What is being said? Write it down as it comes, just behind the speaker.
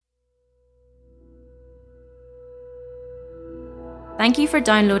Thank you for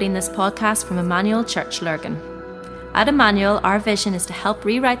downloading this podcast from Emmanuel Church Lurgan. At Emmanuel, our vision is to help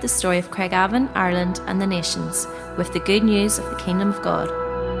rewrite the story of Craigavon, Ireland and the nations with the good news of the Kingdom of God.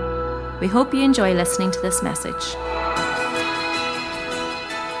 We hope you enjoy listening to this message.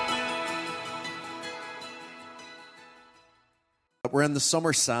 We're in the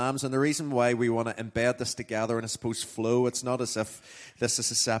summer Psalms, and the reason why we want to embed this together and I suppose flow, it's not as if this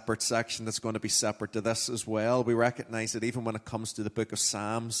is a separate section that's going to be separate to this as well. We recognize that even when it comes to the book of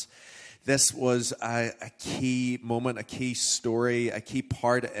Psalms, this was a key moment, a key story, a key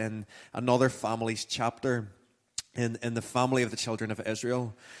part in another family's chapter in the family of the children of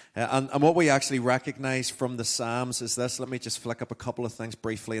Israel. And what we actually recognize from the Psalms is this. Let me just flick up a couple of things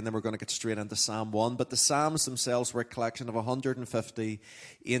briefly, and then we're going to get straight into Psalm 1. But the Psalms themselves were a collection of 150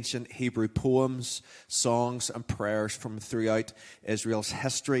 ancient Hebrew poems, songs, and prayers from throughout Israel's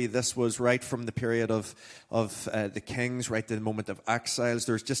history. This was right from the period of the kings, right to the moment of exiles.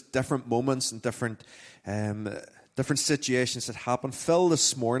 There's just different moments and different situations that happen. Phil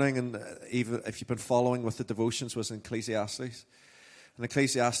this morning, and even if you've been following with the devotions, was in Ecclesiastes. In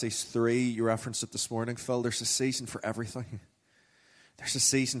Ecclesiastes 3, you referenced it this morning, Phil, there's a season for everything. There's a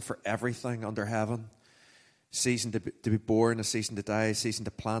season for everything under heaven. A season to be born, a season to die, a season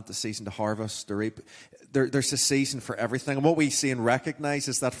to plant, a season to harvest, to reap. There's a season for everything. And what we see and recognize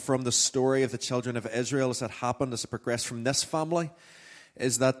is that from the story of the children of Israel, as it happened, as it progressed from this family,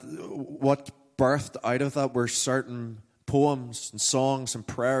 is that what birthed out of that were certain poems and songs and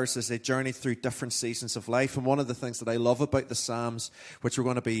prayers as they journeyed through different seasons of life. And one of the things that I love about the Psalms, which we're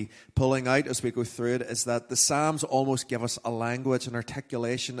going to be pulling out as we go through it, is that the Psalms almost give us a language and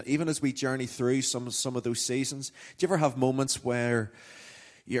articulation, even as we journey through some of those seasons. Do you ever have moments where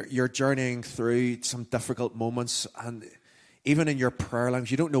you're journeying through some difficult moments, and even in your prayer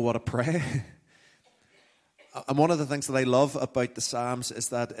language, you don't know what to pray? And one of the things that I love about the Psalms is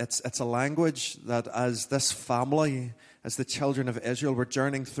that it's a language that, as this family, as the children of Israel, were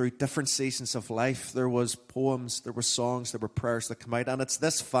journeying through different seasons of life. There was poems, there were songs, there were prayers that come out. And it's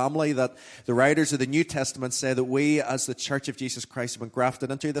this family that the writers of the New Testament say that we, as the Church of Jesus Christ, have been grafted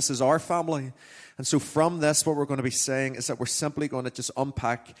into. This is our family. And so from this, what we're going to be saying is that we're simply going to just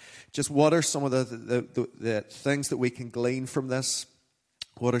unpack just what are some of the things that we can glean from this.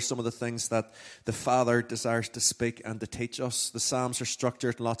 What are some of the things that the Father desires to speak and to teach us? The Psalms are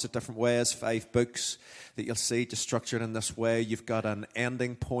structured in lots of different ways. 5 books that you'll see just structured in this way. You've got an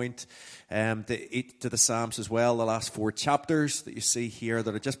ending point to the Psalms as well. The last 4 chapters that you see here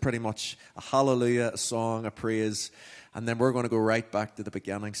that are just pretty much a hallelujah, a song, a praise. And then we're going to go right back to the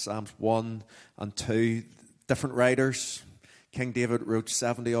beginning. Psalms 1 and 2. Different writers. King David wrote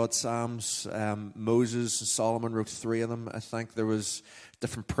 70-odd Psalms. Moses and Solomon wrote 3 of them. I think there was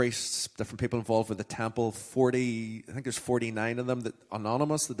different priests, different people involved with the temple. I think there's 49 of them that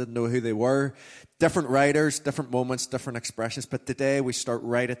anonymous, that didn't know who they were. Different writers, different moments, different expressions. But today we start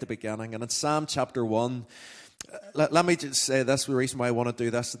right at the beginning. And in Psalm chapter 1, let me just say this, the reason why I want to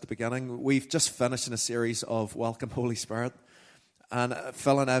do this at the beginning. We've just finished in a series of Welcome Holy Spirit. And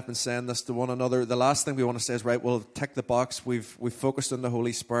Phil and I have been saying this to one another. The last thing we want to say is, right, we'll tick the box. We've focused on the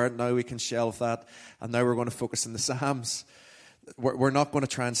Holy Spirit. Now we can shelve that. And now we're going to focus on the Psalms. We're not going to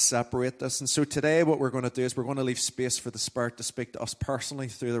try and separate this. And so today what we're going to do is we're going to leave space for the Spirit to speak to us personally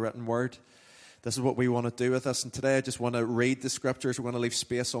through the written word. This is what we want to do with this. And today I just want to read the scriptures. We're going to leave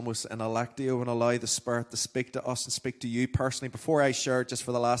space almost in a lectio and allow the Spirit to speak to us and speak to you personally. Before I share just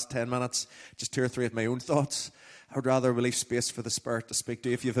for the last 10 minutes, just 2 or 3 of my own thoughts, I would rather leave space for the Spirit to speak to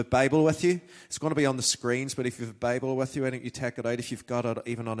you. If you have a Bible with you, it's going to be on the screens, but if you have a Bible with you, why don't you take it out if you've got it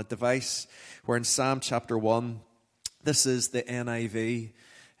even on a device. We're in Psalm chapter 1. This is the NIV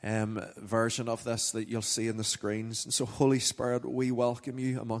version of this that you'll see in the screens. And so, Holy Spirit, we welcome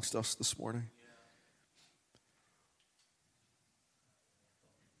you amongst us this morning.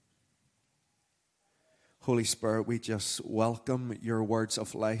 Holy Spirit, we just welcome your words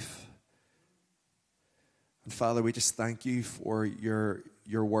of life. And Father, we just thank you for your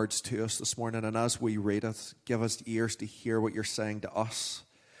words to us this morning. And as we read it, give us ears to hear what you're saying to us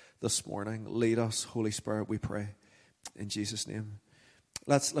this morning. Lead us, Holy Spirit, we pray. In Jesus' name.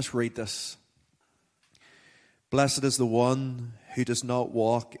 Let's read this. Blessed is the one who does not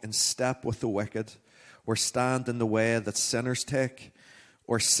walk in step with the wicked, or stand in the way that sinners take,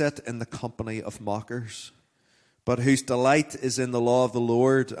 or sit in the company of mockers, but whose delight is in the law of the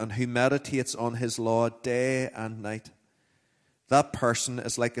Lord, and who meditates on his law day and night. That person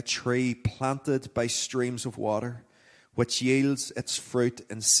is like a tree planted by streams of water, which yields its fruit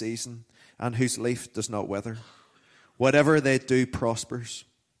in season, and whose leaf does not wither. Whatever they do prospers.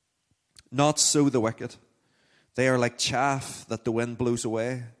 Not so the wicked. They are like chaff that the wind blows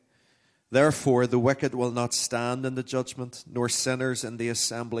away. Therefore the wicked will not stand in the judgment, nor sinners in the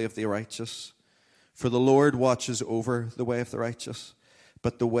assembly of the righteous. For the Lord watches over the way of the righteous,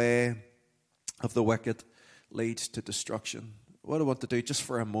 but the way of the wicked leads to destruction. What I want to do just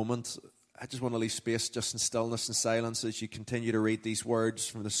for a moment, I just want to leave space just in stillness and silence as you continue to read these words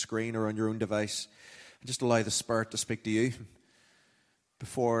from the screen or on your own device. And just allow the Spirit to speak to you.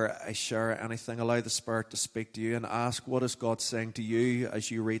 Before I share anything, allow the Spirit to speak to you and ask, what is God saying to you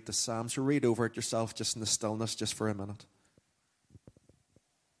as you read the Psalms? Or read over it yourself just in the stillness, just for a minute.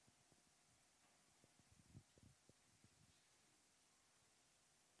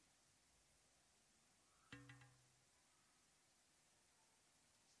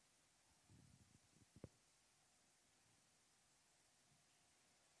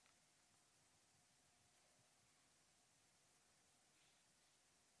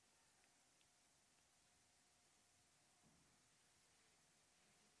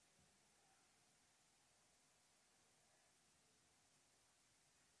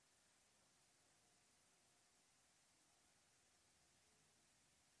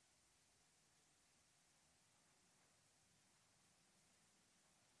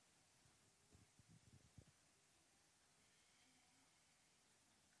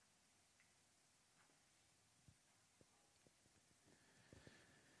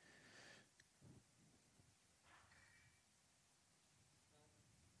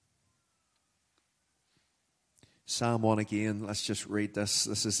 Psalm 1 again, let's just read this.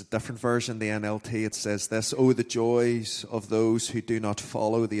 This is a different version, the NLT. It says this: "Oh, the joys of those who do not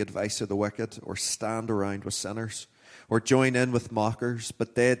follow the advice of the wicked, or stand around with sinners, or join in with mockers,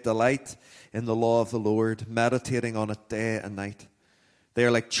 but they delight in the law of the Lord, meditating on it day and night. They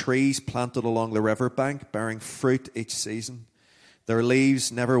are like trees planted along the riverbank, bearing fruit each season. Their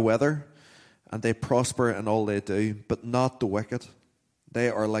leaves never wither, and they prosper in all they do, but not the wicked. They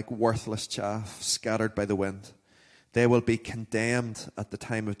are like worthless chaff scattered by the wind. They will be condemned at the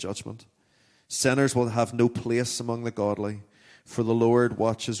time of judgment. Sinners will have no place among the godly, for the Lord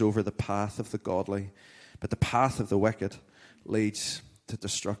watches over the path of the godly, but the path of the wicked leads to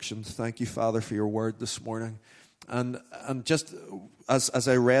destruction." Thank you, Father, for your word this morning. And just as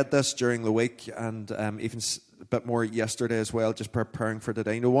I read this during the week, and even a bit more yesterday as well, just preparing for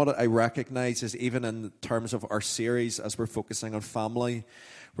today, you know what I recognize is, even in terms of our series, as we're focusing on family,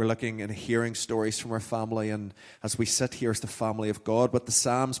 we're looking and hearing stories from our family, and as we sit here as the family of God, but the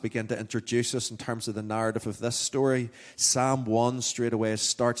Psalms begin to introduce us in terms of the narrative of this story. Psalm 1 straight away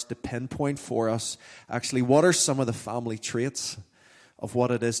starts to pinpoint for us, actually, what are some of the family traits of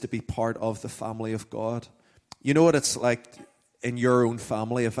what it is to be part of the family of God. You know what it's like in your own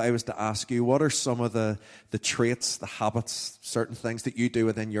family. If I was to ask you, what are some of the traits, the habits, certain things that you do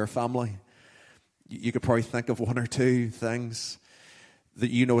within your family? You could probably think of one or two things that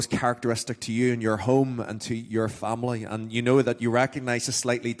you know is characteristic to you and your home and to your family. And you know that you recognize is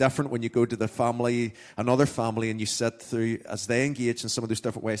slightly different when you go to the family, another family, and you sit through, as they engage in some of those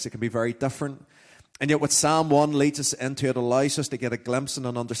different ways, it can be very different. And yet what Psalm 1 leads us into, it allows us to get a glimpse and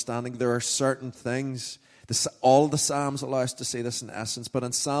an understanding. There are certain things, all the Psalms allow us to see this in essence, but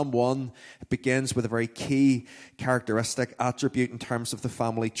in Psalm 1, it begins with a very key characteristic, attribute in terms of the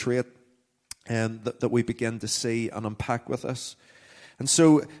family trait, and that we begin to see and unpack with us. And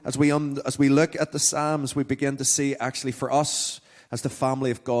so as we look at the Psalms, we begin to see, actually, for us as the family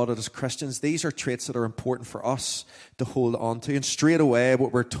of God and as Christians, these are traits that are important for us to hold on to. And straight away,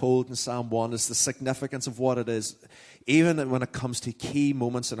 what we're told in Psalm 1 is the significance of what it is, even when it comes to key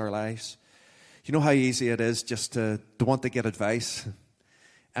moments in our lives. You know how easy it is just to want to get advice?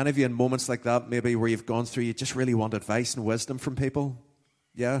 Any of you in moments like that, maybe where you've gone through, you just really want advice and wisdom from people?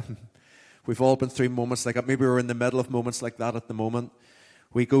 Yeah? We've all been through moments like that. Maybe we're in the middle of moments like that at the moment.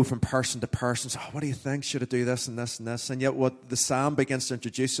 We go from person to person. So, what do you think? Should I do this and this and this? And yet what the Psalm begins to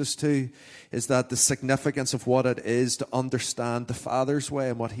introduce us to is that the significance of what it is to understand the Father's way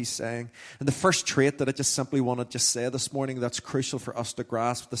and what He's saying. And the first trait that I just simply want to just say this morning that's crucial for us to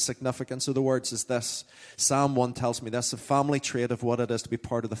grasp the significance of the words is this. Psalm 1 tells me this. A family trait of what it is to be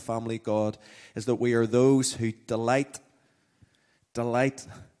part of the family of God is that we are those who delight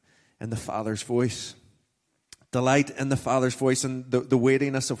in the Father's voice. Delight in the Father's voice, and the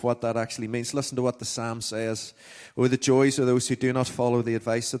weightiness of what that actually means. Listen to what the Psalm says. "Oh, the joys of those who do not follow the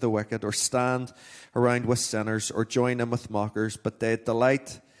advice of the wicked, or stand around with sinners, or join in with mockers, but they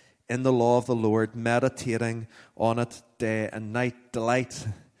delight in the law of the Lord, meditating on it day and night." Delight.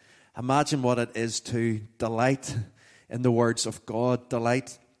 Imagine what it is to delight in the words of God.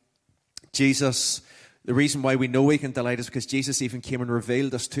 Delight. Jesus The reason why we know we can delight is because Jesus even came and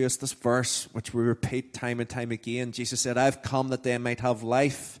revealed this to us, this verse, which we repeat time and time again. Jesus said, I've come that they might have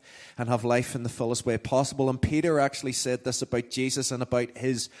life and have life in the fullest way possible. And Peter actually said this about Jesus and about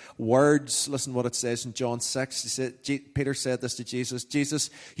his words. Listen what it says in John 6. Peter said this to Jesus,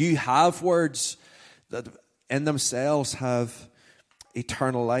 Jesus, you have words that in themselves have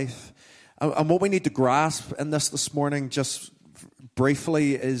eternal life. And what we need to grasp in this morning, just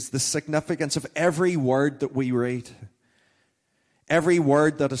briefly, is the significance of every word that we read. Every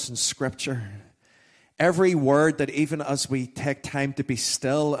word that is in Scripture. Every word that even as we take time to be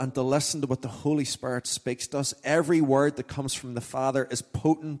still and to listen to what the Holy Spirit speaks to us, every word that comes from the Father is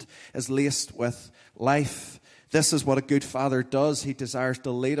potent, is laced with life. This is what a good father does. He desires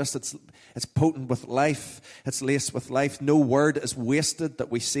to lead us. It's potent with life. It's laced with life. No word is wasted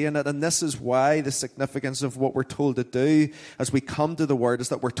that we see in it. And this is why the significance of what we're told to do as we come to the word is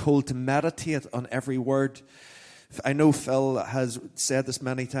that we're told to meditate on every word. I know Phil has said this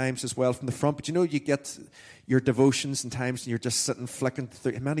many times as well from the front, but you get your devotions and times and you're just sitting flicking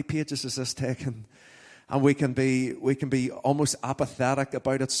through. How many pages is this taking? And we can be almost apathetic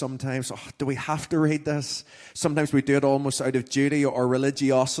about it sometimes. Oh, do we have to read this? Sometimes we do it almost out of duty or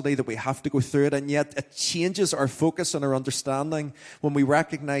religiosity that we have to go through it. And yet it changes our focus and our understanding when we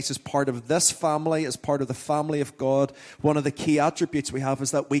recognize as part of this family, as part of the family of God, one of the key attributes we have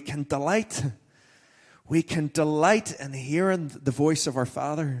is that we can delight. We can delight in hearing the voice of our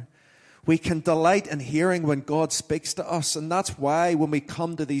Father. We can delight in hearing when God speaks to us. And that's why when we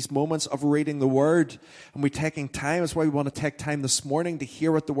come to these moments of reading the Word and we're taking time, that's why we want to take time this morning to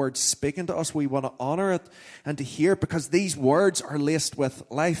hear what the Word's speaking to us. We want to honor it and to hear it because these words are laced with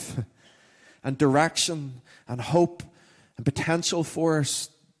life and direction and hope and potential for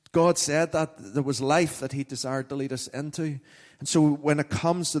us. God said that there was life that He desired to lead us into. And so when it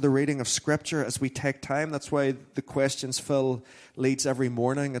comes to the reading of Scripture, as we take time, that's why the questions Phil leads every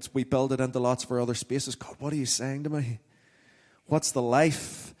morning. We build it into lots of our other spaces. God, what are you saying to me? What's the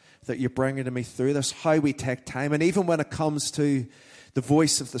life that you're bringing to me through this? How we take time. And even when it comes to the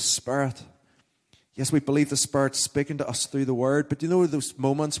voice of the Spirit, yes, we believe the Spirit's speaking to us through the Word, but do you know those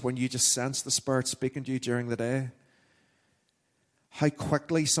moments when you just sense the Spirit speaking to you during the day? How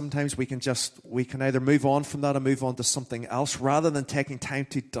quickly sometimes we can either move on from that and move on to something else rather than taking time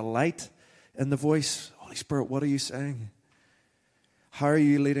to delight in the voice. Holy Spirit, what are you saying? How are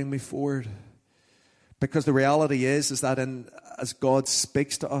you leading me forward? Because the reality is that as God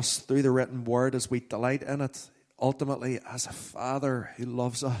speaks to us through the written word, as we delight in it, ultimately as a Father who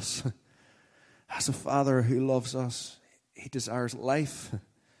loves us, He desires life.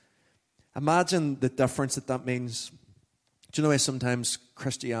 Imagine the difference that means. Do you know why sometimes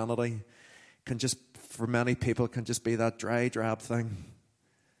Christianity for many people, can just be that dry, drab thing?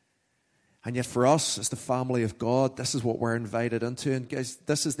 And yet for us, as the family of God, this is what we're invited into. And guys,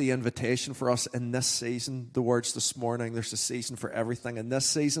 this is the invitation for us in this season. The words this morning, there's a season for everything. In this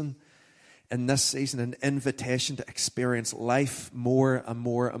season, an invitation to experience life more and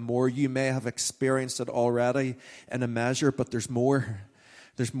more and more. You may have experienced it already in a measure, but there's more.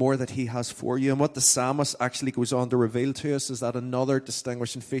 There's more that He has for you. And what the psalmist actually goes on to reveal to us is that another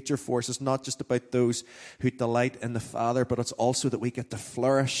distinguishing feature for us is not just about those who delight in the Father, but it's also that we get to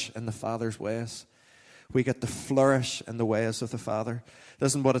flourish in the Father's ways. We get to flourish in the ways of the Father.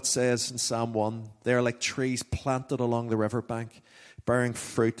 Listen what it says in Psalm 1. They are like trees planted along the riverbank, bearing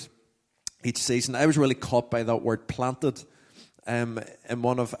fruit each season. I was really caught by that word planted. I am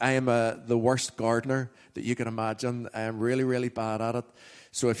the worst gardener that you can imagine. I am really, really bad at it.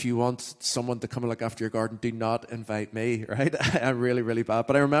 So if you want someone to come and look after your garden, do not invite me, right? I'm really, really bad.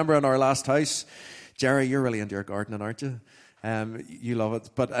 But I remember in our last house, Jerry, you're really into your gardening, aren't you? You love it.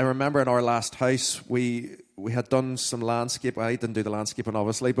 But I remember in our last house, we had done some landscape. I didn't do the landscaping,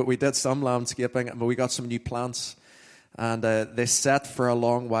 obviously, but we did some landscaping, and we got some new plants. And they sat for a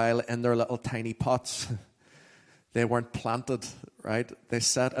long while in their little tiny pots. They weren't planted, right? They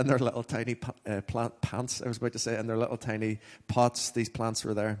sat in their little tiny in their little tiny pots. These plants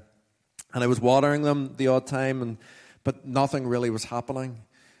were there. And I was watering them the odd time, but nothing really was happening.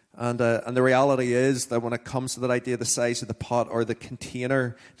 And the reality is that when it comes to that idea, the size of the pot or the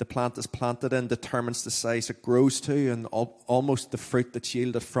container the plant is planted in determines the size it grows to and almost the fruit that's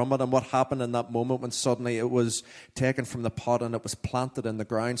yielded from it. And what happened in that moment when suddenly it was taken from the pot and it was planted in the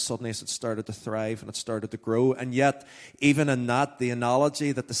ground, suddenly as it started to thrive and it started to grow. And yet, even in that, the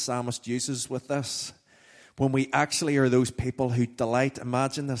analogy that the psalmist uses with this, when we actually are those people who delight,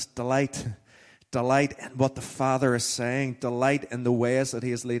 imagine this, delight Delight in what the Father is saying. Delight in the ways that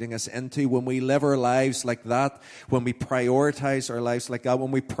He is leading us into. When we live our lives like that, when we prioritize our lives like that,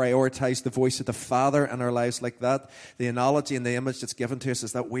 when we prioritize the voice of the Father in our lives like that, the analogy and the image that's given to us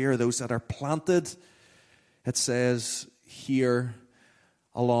is that we are those that are planted, it says here,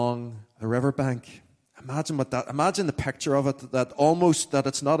 along the riverbank. Imagine what that, imagine the picture of it, that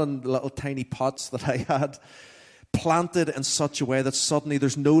it's not in little tiny pots that I had, planted in such a way that suddenly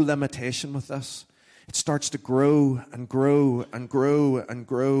there's no limitation with this. It starts to grow and grow and grow and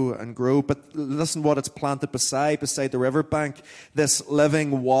grow and grow. But listen what it's planted beside the riverbank. This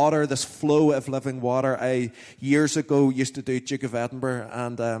living water, this flow of living water. I, years ago, used to do Duke of Edinburgh,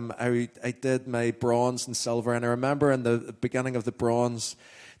 and I did my bronze and silver. And I remember in the beginning of the bronze,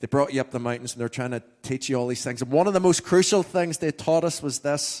 they brought you up the mountains and they're trying to teach you all these things. And one of the most crucial things they taught us was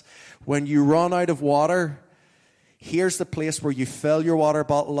this: when you run out of water, here's the place where you fill your water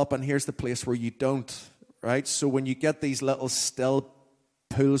bottle up, and here's the place where you don't, right? So when you get these little still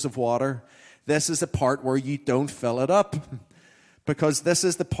pools of water, this is the part where you don't fill it up. Because this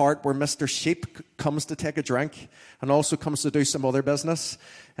is the part where Mr. Sheep comes to take a drink and also comes to do some other business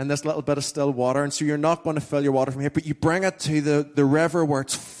in this little bit of still water. And so you're not going to fill your water from here, but you bring it to the river where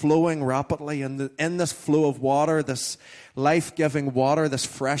it's flowing rapidly. And in this flow of water, this life-giving water, this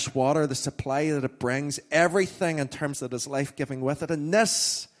fresh water, the supply that it brings, everything in terms that is life-giving with it. And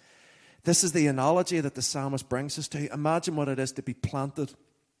this is the analogy that the psalmist brings us to. Imagine what it is to be planted,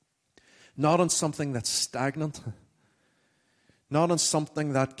 not on something that's stagnant, not on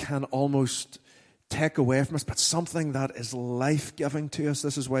something that can almost take away from us, but something that is life-giving to us.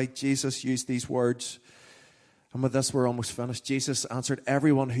 This is why Jesus used these words. And with this, we're almost finished. Jesus answered,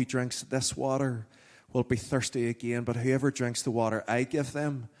 "Everyone who drinks this water will be thirsty again, but whoever drinks the water I give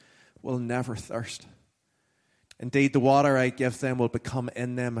them will never thirst. Indeed, the water I give them will become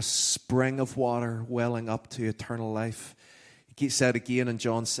in them a spring of water welling up to eternal life." He said again in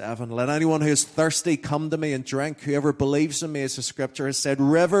John 7, "Let anyone who is thirsty come to me and drink. Whoever believes in me," as the scripture has said,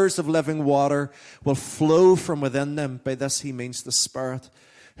 "rivers of living water will flow from within them." By this he means the Spirit,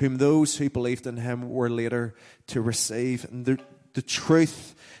 whom those who believed in him were later to receive. And the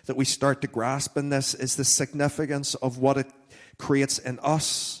truth that we start to grasp in this is the significance of what it creates in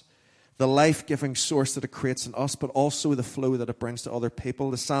us, the life-giving source that it creates in us, but also the flow that it brings to other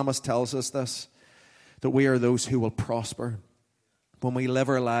people. The psalmist tells us this, that we are those who will prosper when we live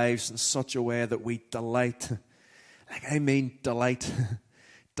our lives in such a way that we delight. Delight.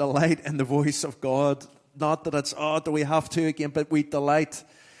 Delight in the voice of God. Not that it's, do we have to again, but we delight.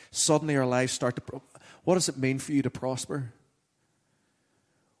 Suddenly our lives start to... What does it mean for you to prosper?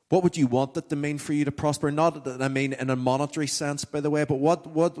 What would you want it to mean for you to prosper? Not that I mean in a monetary sense, by the way, but what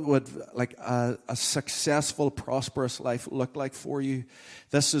would like a successful, prosperous life look like for you?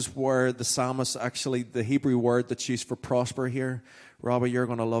 This is where the psalmist, actually, the Hebrew word that's used for prosper here, Robbie, you're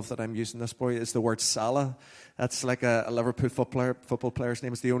going to love that I'm using this, boy, is the word Salah. That's like a Liverpool football player's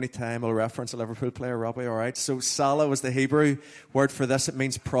name. It's the only time I'll reference a Liverpool player, Robbie, all right? So Salah was the Hebrew word for this. It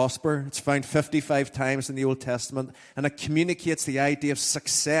means prosper. It's found 55 times in the Old Testament, and it communicates the idea of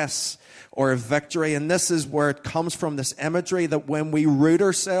success or a victory. And this is where it comes from, this imagery that when we root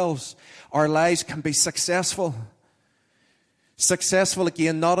ourselves, our lives can be successful. Successful,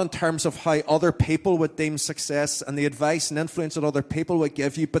 again, not in terms of how other people would deem success and the advice and influence that other people would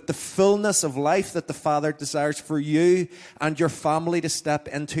give you, but the fullness of life that the Father desires for you and your family to step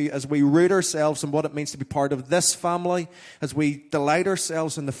into as we root ourselves in what it means to be part of this family, as we delight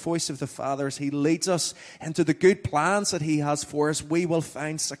ourselves in the voice of the Father, as He leads us into the good plans that He has for us. We will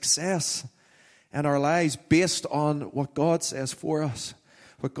find success in our lives based on what God says for us,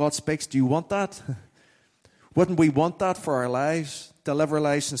 what God speaks. Do you want that? Wouldn't we want that for our lives? To live our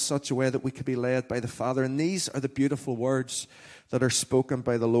lives in such a way that we could be led by the Father. And these are the beautiful words that are spoken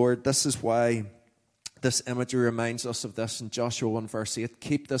by the Lord. This is why this imagery reminds us of this in Joshua 1 verse 8.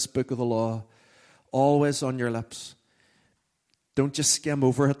 Keep this book of the law always on your lips. Don't just skim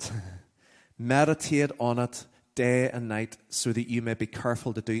over it. Meditate on it day and night so that you may be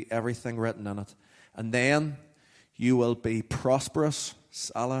careful to do everything written in it. And then you will be prosperous,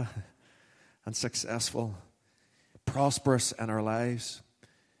 Salah, and successful. Prosperous in our lives.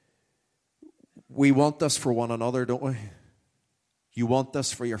 We want this for one another, don't we? You want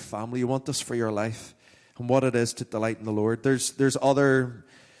this for your family. You want this for your life. And what it is to delight in the Lord. There's other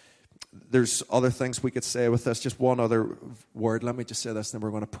things we could say with this. Just one other word. Let me just say this, and then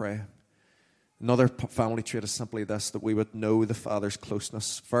we're going to pray. Another family trait is simply this, that we would know the Father's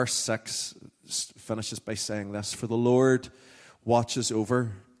closeness. Verse 6 finishes by saying this: for the Lord watches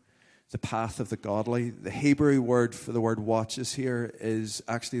over the path of the godly. The Hebrew word for the word watches here is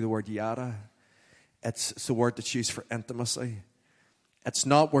actually the word yada. It's the word that's used for intimacy. It's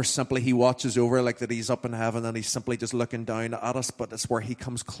not where simply he watches over, like that he's up in heaven and he's simply just looking down at us, but it's where he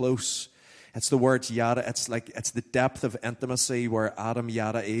comes close. It's the words yada. It's the depth of intimacy where Adam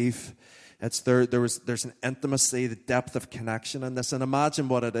yada Eve. There's an intimacy, the depth of connection in this. And imagine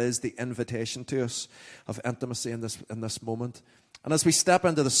what it is, the invitation to us of intimacy in this moment. And as we step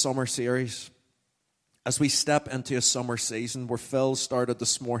into the summer series, as we step into a summer season where Phil started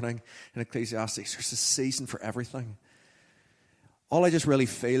this morning in Ecclesiastes, there's a season for everything. All I just really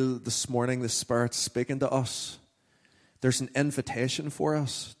feel this morning, the Spirit's speaking to us. There's an invitation for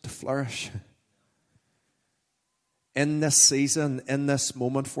us to flourish in this season, in this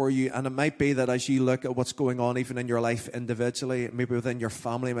moment for you. And it might be that as you look at what's going on even in your life individually, maybe within your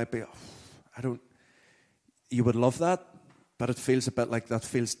family, it might be, you would love that, but it feels a bit like that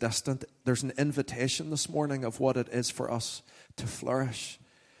feels distant. There's an invitation this morning of what it is for us to flourish.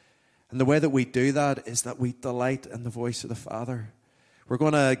 And the way that we do that is that we delight in the voice of the Father. We're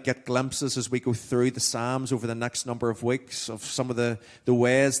going to get glimpses as we go through the Psalms over the next number of weeks of some of the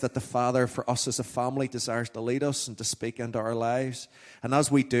ways that the Father, for us as a family, desires to lead us and to speak into our lives. And as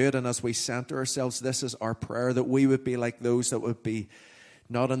we do it and as we center ourselves, this is our prayer, that we would be like those that would be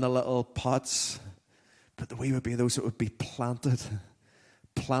not in the little pots, but that we would be those that would be planted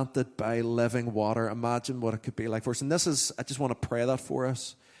by living water. Imagine what it could be like for us. And I just want to pray that for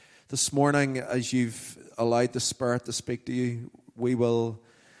us. This morning, as you've allowed the Spirit to speak to you, we'll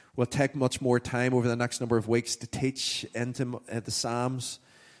take much more time over the next number of weeks to teach into the Psalms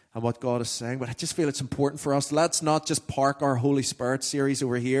and what God is saying. But I just feel it's important for us. Let's not just park our Holy Spirit series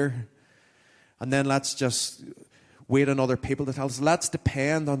over here and then let's just wait on other people to tell us. Let's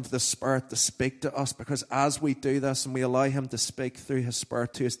depend on the Spirit to speak to us, because as we do this and we allow Him to speak through His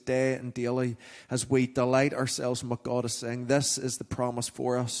Spirit to us day and daily, as we delight ourselves in what God is saying, this is the promise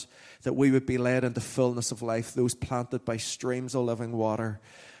for us, that we would be led into fullness of life, those planted by streams of living water.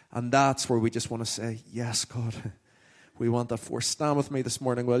 And that's where we just want to say, yes, God, we want that for. Stand with me this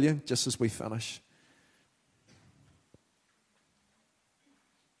morning, will you, just as we finish.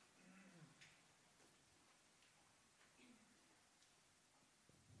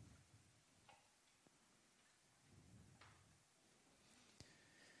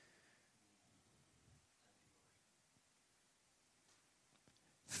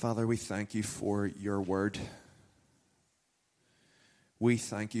 Father, we thank you for your word. We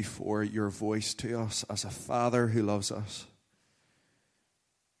thank you for your voice to us as a Father who loves us.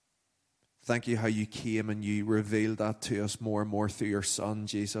 Thank you how you came and you revealed that to us more and more through your Son,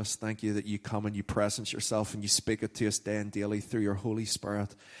 Jesus. Thank you that you come and you presence yourself and you speak it to us day and daily through your Holy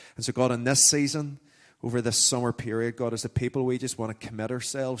Spirit. And so, God, in this season, over this summer period, God, as a people, we just want to commit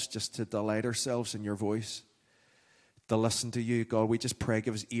ourselves just to delight ourselves in your voice, to listen to you. God, we just pray,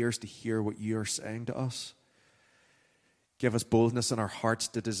 give us ears to hear what you are saying to us. Give us boldness in our hearts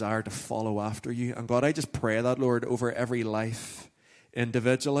to desire to follow after you. And God, I just pray that, Lord, over every life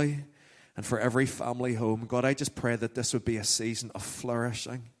individually and for every family home. God, I just pray that this would be a season of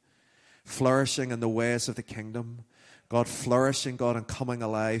flourishing in the ways of the kingdom. God, flourishing, God, and coming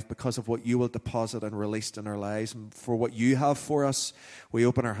alive because of what you will deposit and release in our lives. And for what you have for us, we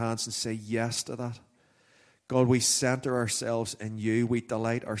open our hands and say yes to that. God, we center ourselves in you. We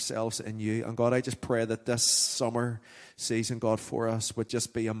delight ourselves in you. And God, I just pray that this summer season, God, for us would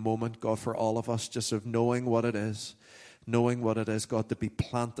just be a moment, God, for all of us, just of knowing what it is, God, to be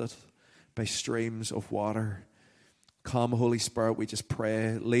planted by streams of water. Come, Holy Spirit, we just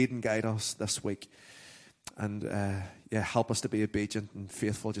pray, lead and guide us this week. And help us to be obedient and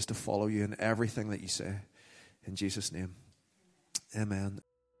faithful just to follow you in everything that you say. In Jesus' name, amen.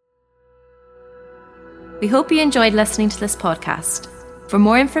 We hope you enjoyed listening to this podcast. For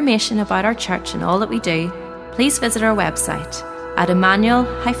more information about our church and all that we do, please visit our website at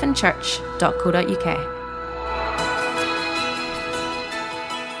emmanuel-church.co.uk.